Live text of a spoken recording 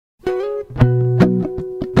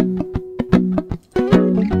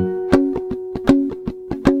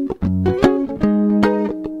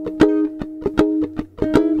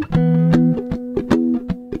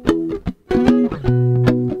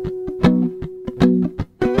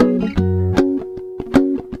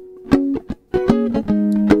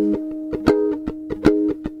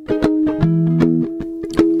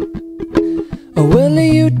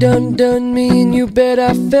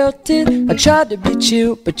felt it. I tried to be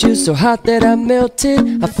chill, but you're so hot that I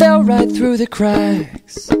melted. I fell right through the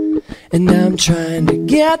cracks, and now I'm trying to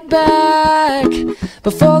get back.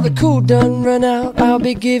 Before the cool done run out, I'll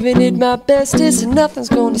be giving it my bestest, and nothing's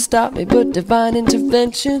gonna stop me but divine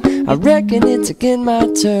intervention. I reckon it's again my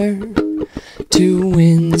turn to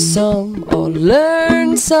win some or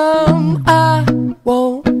learn some. I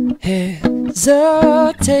won't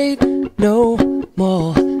hesitate no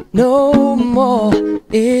more, no more.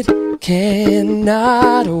 It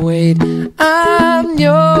cannot wait. I'm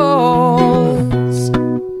yours.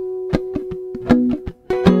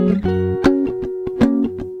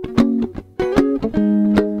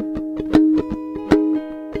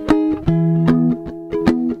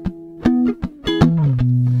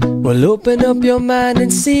 Well, open up your mind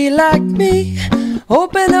and see like me.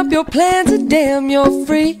 Open up your plans and damn, you're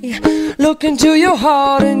free. Look into your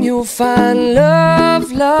heart and you'll find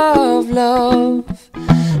love, love, love.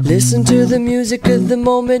 Listen to the music of the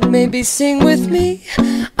moment, maybe sing with me.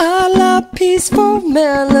 A la peaceful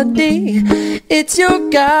melody. It's your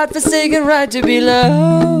God-forsaken right to be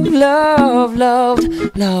loved, loved,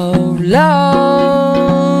 loved, loved,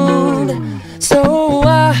 loved. So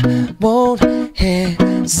I won't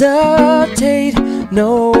hesitate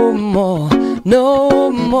no more,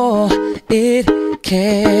 no more. It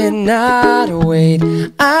cannot wait.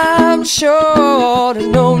 I'm sure there's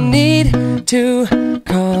no need to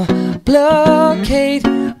complicate.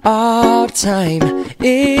 Our time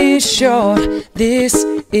is short. This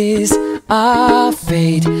is our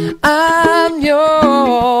fate. I'm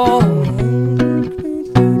yours.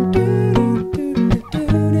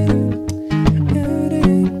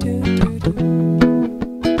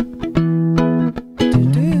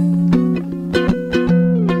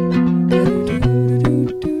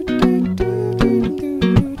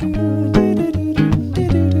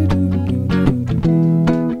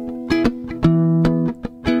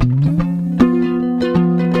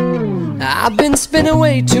 I've been spinning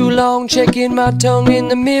way too long, checking my tongue in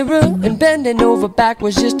the mirror and bending over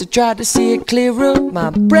backwards just to try to see it clearer. My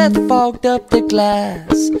breath fogged up the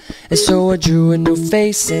glass, and so I drew a new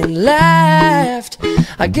face and laughed.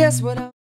 I guess what I